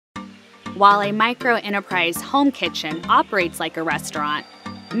While a microenterprise home kitchen operates like a restaurant,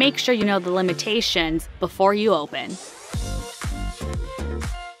 make sure you know the limitations before you open.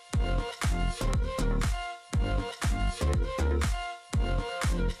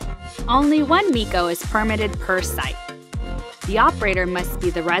 Only one MHKO is permitted per site. The operator must be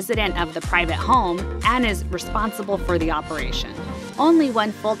the resident of the private home and is responsible for the operation. Only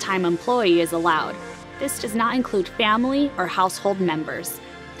one full-time employee is allowed. This does not include family or household members.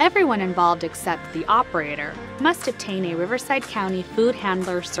 Everyone involved except the operator must obtain a Riverside County Food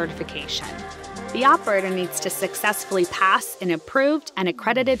Handler certification. The operator needs to successfully pass an approved and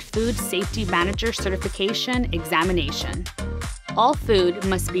accredited Food Safety Manager certification examination. All food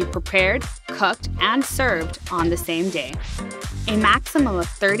must be prepared, cooked, and served on the same day. A maximum of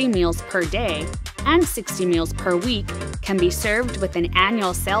 30 meals per day and 60 meals per week can be served with an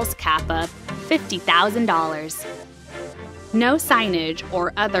annual sales cap of $50,000. No signage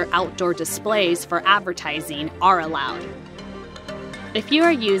or other outdoor displays for advertising are allowed. If you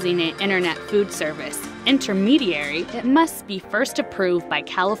are using an internet food service intermediary, it must be first approved by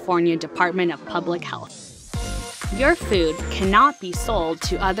California Department of Public Health. Your food cannot be sold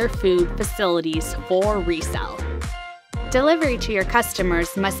to other food facilities for resale. Delivery to your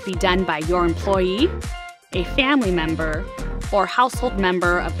customers must be done by your employee, a family member, or household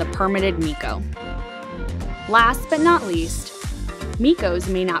member of the permitted MHKO. Last but not least, MHKOs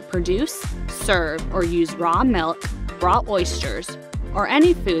may not produce, serve, or use raw milk, raw oysters, or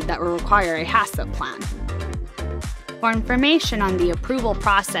any food that will require a HACCP plan. For information on the approval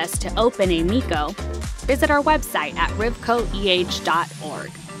process to open a MHKO, visit our website at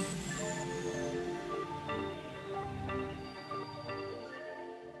rivcoeh.org.